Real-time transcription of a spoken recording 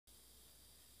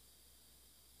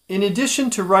In addition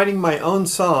to writing my own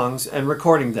songs and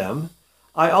recording them,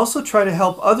 I also try to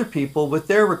help other people with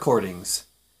their recordings.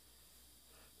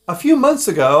 A few months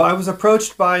ago, I was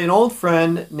approached by an old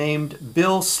friend named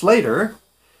Bill Slater.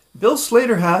 Bill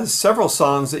Slater has several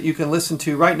songs that you can listen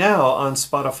to right now on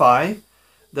Spotify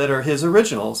that are his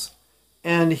originals.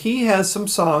 And he has some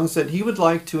songs that he would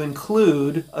like to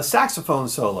include a saxophone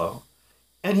solo.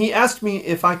 And he asked me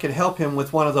if I could help him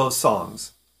with one of those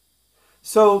songs.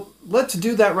 So let's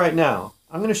do that right now.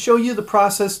 I'm going to show you the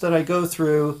process that I go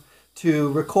through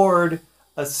to record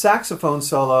a saxophone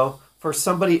solo for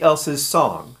somebody else's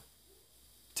song.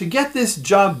 To get this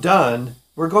job done,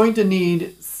 we're going to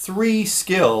need 3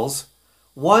 skills.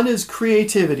 One is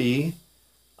creativity,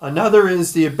 another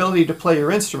is the ability to play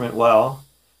your instrument well,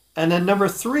 and then number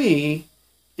 3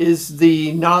 is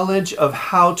the knowledge of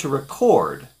how to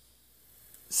record.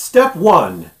 Step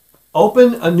 1.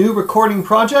 Open a new recording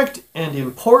project and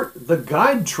import the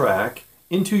guide track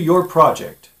into your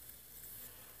project.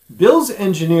 Bill's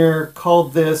engineer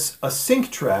called this a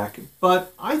sync track,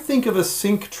 but I think of a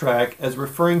sync track as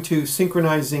referring to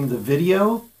synchronizing the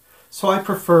video, so I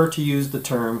prefer to use the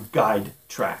term guide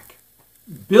track.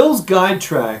 Bill's guide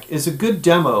track is a good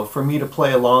demo for me to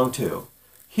play along to.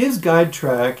 His guide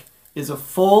track is a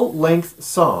full-length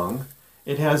song.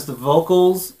 It has the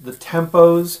vocals, the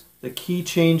tempos, the key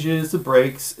changes, the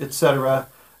breaks, etc.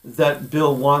 that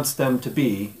Bill wants them to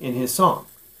be in his song.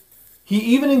 He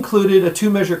even included a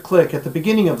 2-measure click at the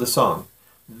beginning of the song.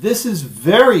 This is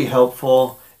very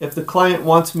helpful if the client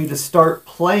wants me to start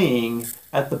playing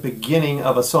at the beginning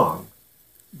of a song.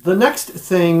 The next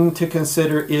thing to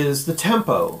consider is the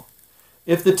tempo.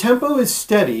 If the tempo is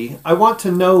steady, I want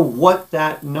to know what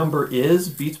that number is,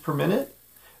 beats per minute,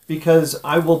 because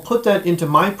I will put that into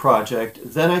my project,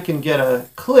 then I can get a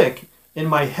click in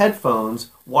my headphones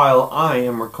while I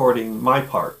am recording my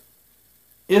part.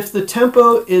 If the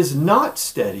tempo is not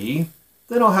steady,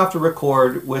 then I'll have to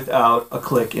record without a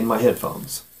click in my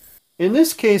headphones. In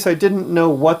this case, I didn't know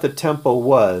what the tempo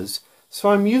was,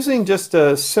 so I'm using just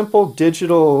a simple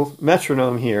digital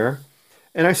metronome here,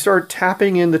 and I start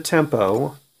tapping in the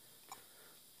tempo.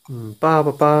 Ba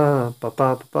ba ba ba ba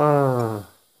ba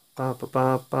ba ba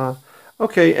ba ba.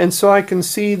 Okay, and so I can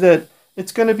see that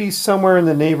it's going to be somewhere in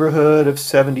the neighborhood of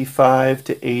 75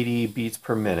 to 80 beats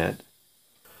per minute.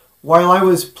 While I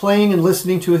was playing and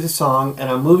listening to his song and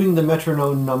I'm moving the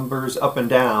metronome numbers up and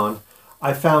down,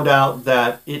 I found out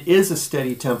that it is a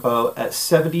steady tempo at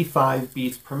 75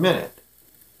 beats per minute.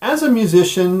 As a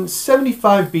musician,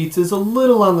 75 beats is a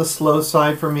little on the slow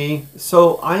side for me,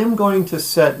 so I am going to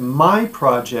set my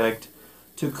project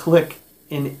to click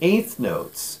in eighth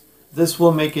notes. This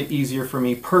will make it easier for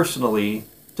me personally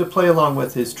to play along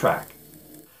with his track.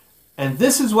 And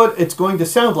this is what it's going to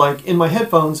sound like in my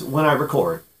headphones when I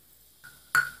record.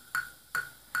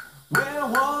 When I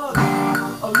was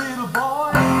a little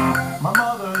boy, my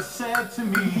mother said to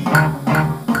me,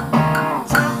 "Time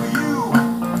for you."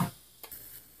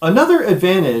 Another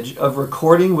advantage of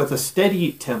recording with a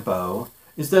steady tempo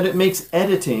is that it makes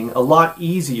editing a lot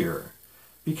easier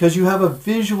because you have a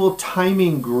visual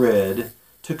timing grid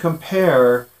to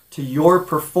compare to your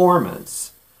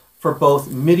performance for both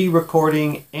MIDI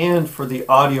recording and for the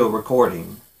audio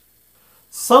recording.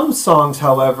 Some songs,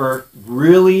 however,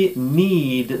 really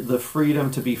need the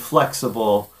freedom to be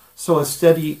flexible, so a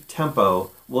steady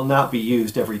tempo will not be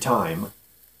used every time.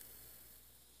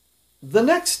 The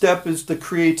next step is the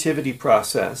creativity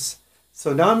process.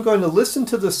 So now I'm going to listen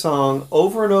to the song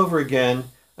over and over again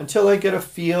until I get a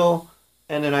feel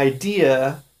and an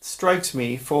idea strikes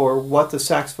me for what the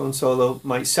saxophone solo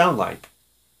might sound like.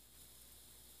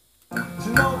 To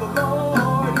know the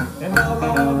Lord and all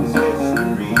of his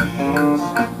mysteries.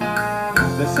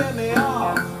 They sent me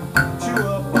off to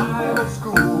a Bible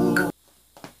school.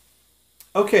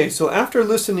 Okay, so after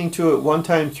listening to it one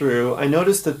time through, I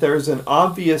noticed that there's an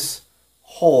obvious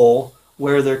hole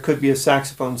where there could be a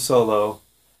saxophone solo.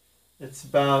 It's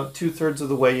about 2/3 of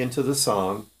the way into the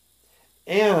song.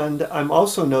 And I'm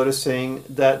also noticing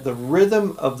that the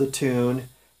rhythm of the tune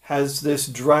has this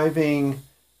driving,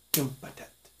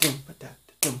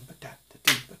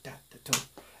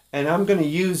 and I'm going to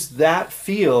use that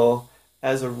feel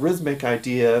as a rhythmic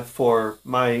idea for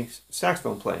my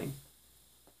saxophone playing.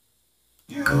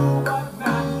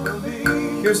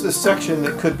 Here's the section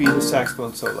that could be the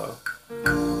saxophone solo.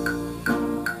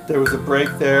 There was a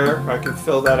break there. I can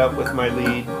fill that up with my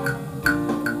lead.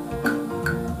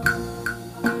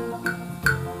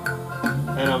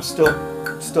 And I'm still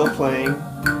playing.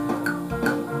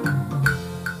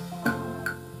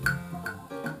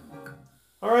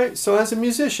 All right, so as a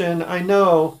musician, I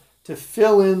know to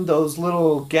fill in those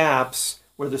little gaps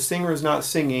where the singer is not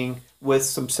singing, with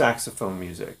some saxophone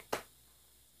music.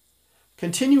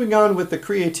 Continuing on with the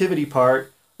creativity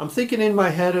part, I'm thinking in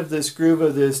my head of this groove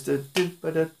of this, and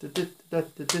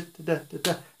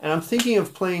I'm thinking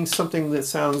of playing something that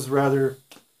sounds rather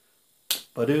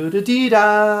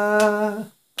ba-do-da-dee-da,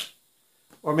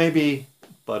 or maybe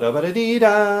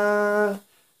ba-da-ba-da-dee-da,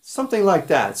 something like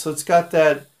that. So it's got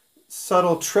that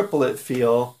subtle triplet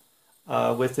feel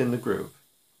within the groove.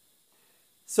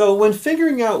 So when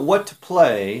figuring out what to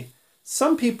play,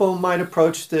 some people might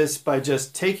approach this by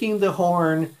just taking the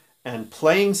horn and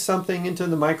playing something into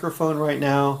the microphone right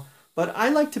now, but I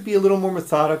like to be a little more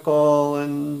methodical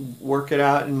and work it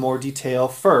out in more detail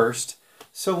first.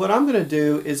 So what I'm going to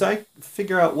do is I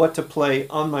figure out what to play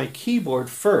on my keyboard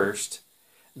first.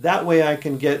 That way I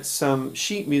can get some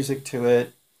sheet music to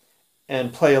it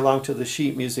and play along to the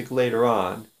sheet music later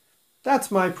on.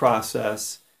 That's my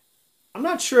process. I'm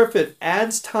not sure if it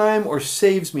adds time or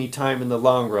saves me time in the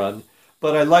long run,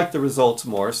 but I like the results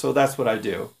more, so that's what I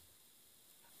do.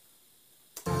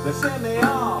 They sent me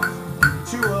off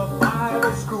to a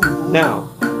Bible school. Now,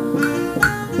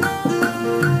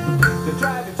 They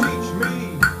tried to teach me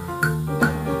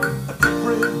a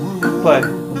different rule. but,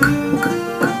 And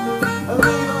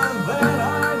even then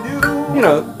I knew, you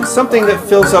know, something that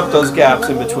fills up those gaps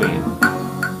in between.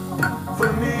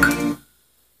 for me,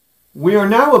 We are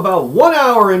now about 1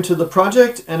 hour into the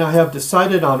project, and I have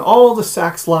decided on all the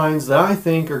sax lines that I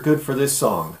think are good for this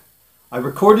song. I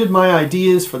recorded my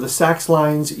ideas for the sax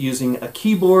lines using a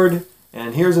keyboard,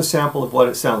 and here's a sample of what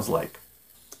it sounds like.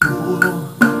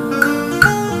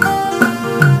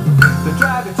 they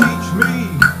tried to teach me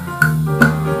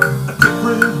a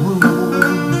different rule.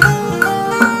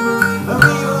 And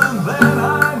even then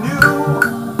I knew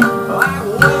I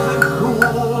wasn't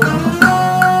cool.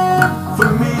 For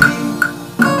me,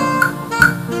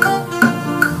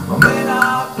 it may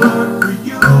not work for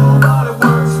you, but it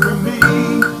works for me.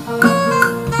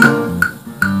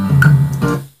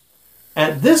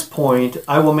 At this point,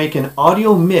 I will make an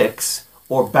audio mix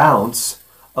or bounce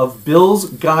of Bill's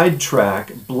guide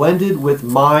track blended with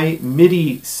my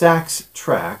MIDI sax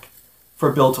track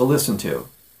for Bill to listen to.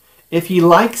 If he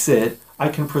likes it, I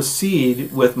can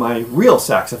proceed with my real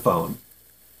saxophone.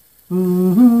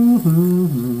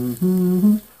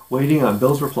 Waiting on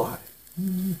Bill's reply.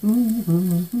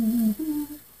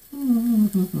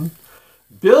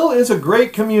 Bill is a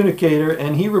great communicator,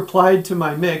 and he replied to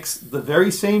my mix the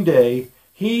very same day.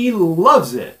 He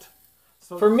loves it.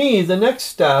 So for me, the next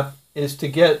step is to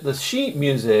get the sheet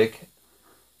music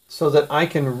so that I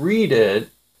can read it,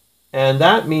 and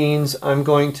that means I'm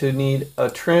going to need a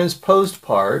transposed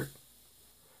part.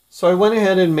 So I went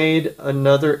ahead and made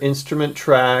another instrument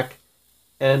track,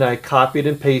 and I copied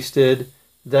and pasted.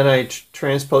 Then I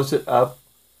transposed it up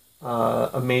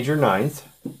a major ninth,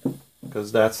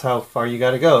 because that's how far you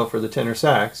got to go for the tenor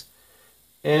sax.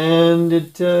 And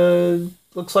it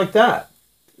looks like that.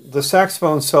 The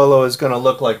saxophone solo is going to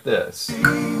look like this.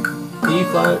 E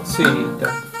flat, C.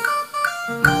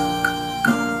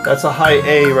 That's a high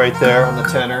A right there on the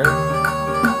tenor.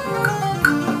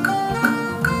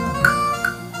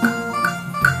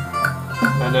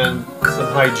 And then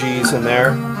some high G's in there.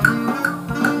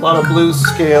 A lot of blues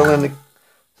scale in the...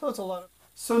 So it's a lot of...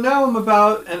 So now I'm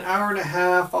about an hour and a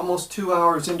half, almost 2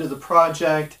 hours into the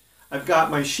project. I've got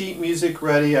my sheet music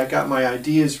ready. I got my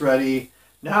ideas ready.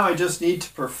 Now I just need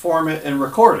to perform it and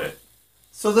record it.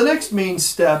 So the next main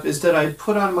step is that I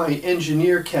put on my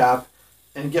engineer cap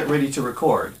and get ready to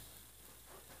record.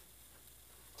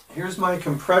 Here's my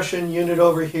compression unit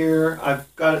over here. I've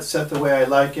got it set the way I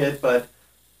like it, but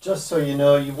just so you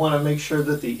know, you want to make sure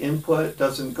that the input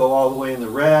doesn't go all the way in the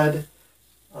red.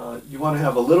 You want to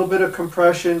have a little bit of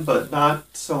compression, but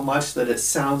not so much that it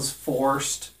sounds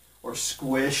forced or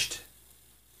squished.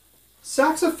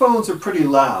 Saxophones are pretty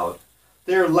loud.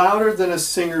 They are louder than a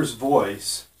singer's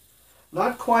voice.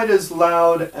 Not quite as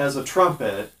loud as a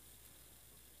trumpet,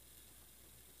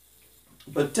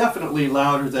 but definitely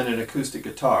louder than an acoustic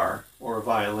guitar or a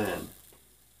violin.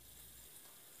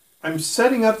 I'm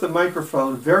setting up the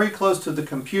microphone very close to the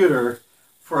computer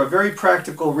for a very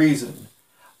practical reason.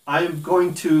 I'm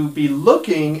going to be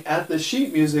looking at the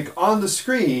sheet music on the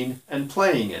screen and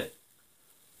playing it.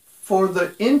 For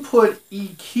the input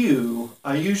EQ,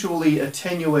 I usually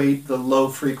attenuate the low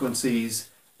frequencies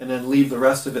and then leave the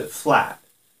rest of it flat.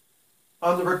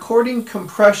 On the recording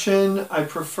compression, I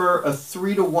prefer a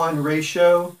 3-to-1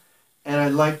 ratio, and I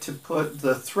like to put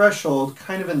the threshold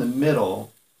kind of in the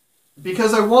middle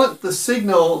because I want the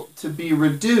signal to be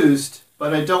reduced,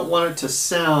 but I don't want it to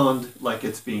sound like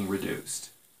it's being reduced.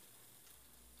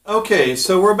 Okay,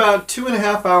 so we're about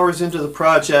 2.5 hours into the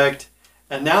project,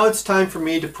 And now it's time for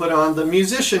me to put on the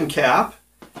musician cap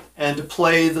and to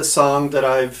play the song that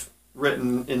I've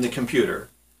written in the computer.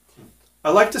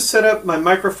 I like to set up my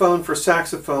microphone for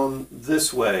saxophone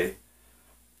this way.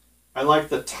 I like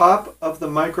the top of the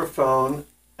microphone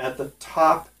at the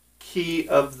top key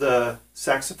of the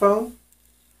saxophone,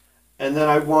 and then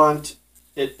I want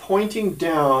it pointing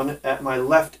down at my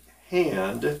left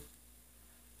hand,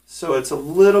 so it's a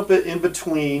little bit in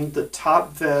between the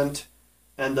top vent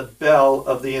and the bell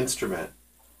of the instrument.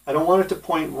 I don't want it to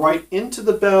point right into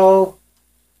the bell,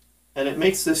 and it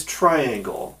makes this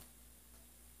triangle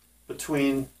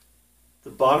between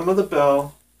the bottom of the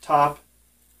bell, top,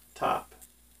 top.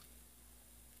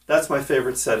 That's my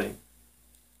favorite setting.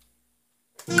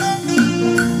 May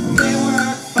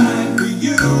work fine for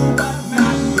you, but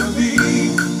not for me.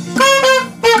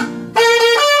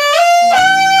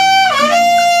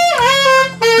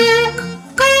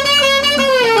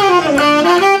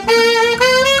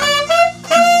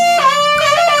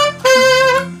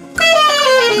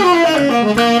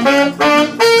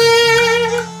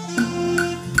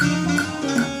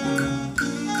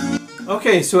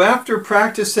 Okay, so after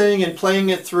practicing and playing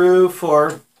it through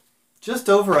for just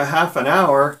over a half an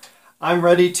hour, I'm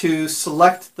ready to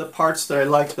select the parts that I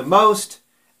like the most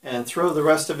and throw the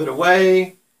rest of it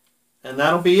away, and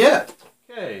that'll be it.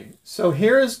 Okay, so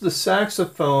here's the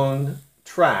saxophone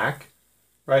track.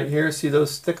 Right here, see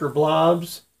those thicker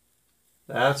blobs?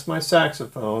 That's my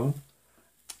saxophone.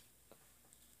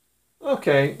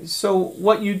 Okay, so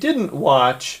what you didn't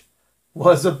watch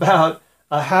was about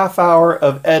a half hour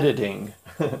of editing.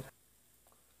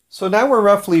 So now we're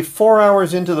roughly 4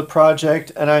 hours into the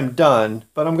project and I'm done,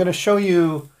 but I'm going to show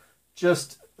you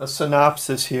just a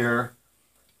synopsis here.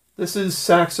 This is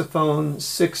saxophone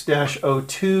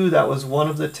 6-02. That was one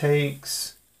of the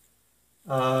takes.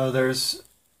 There's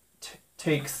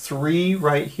take 3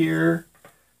 right here.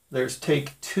 There's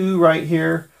take 2 right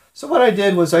here. So what I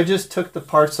did was I just took the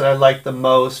parts that I liked the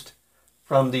most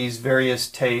from these various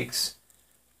takes.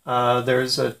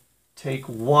 There's a take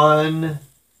 1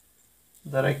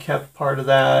 that I kept part of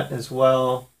that as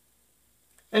well.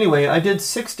 Anyway, I did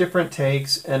 6 different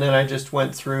takes, and then I just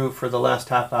went through for the last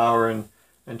half hour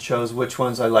and chose which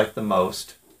ones I liked the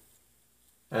most.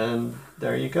 And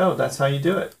there you go. That's how you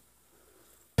do it.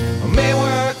 May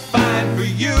work fine for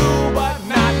you, but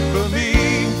not for me.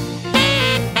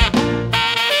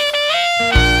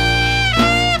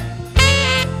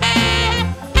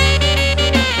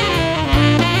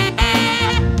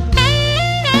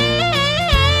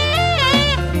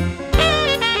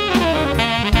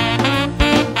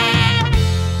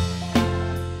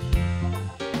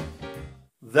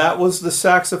 That was the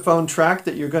saxophone track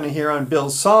that you're going to hear on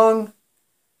Bill's song.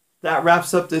 That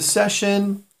wraps up this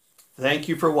session. Thank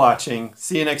you for watching.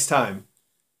 See you next time.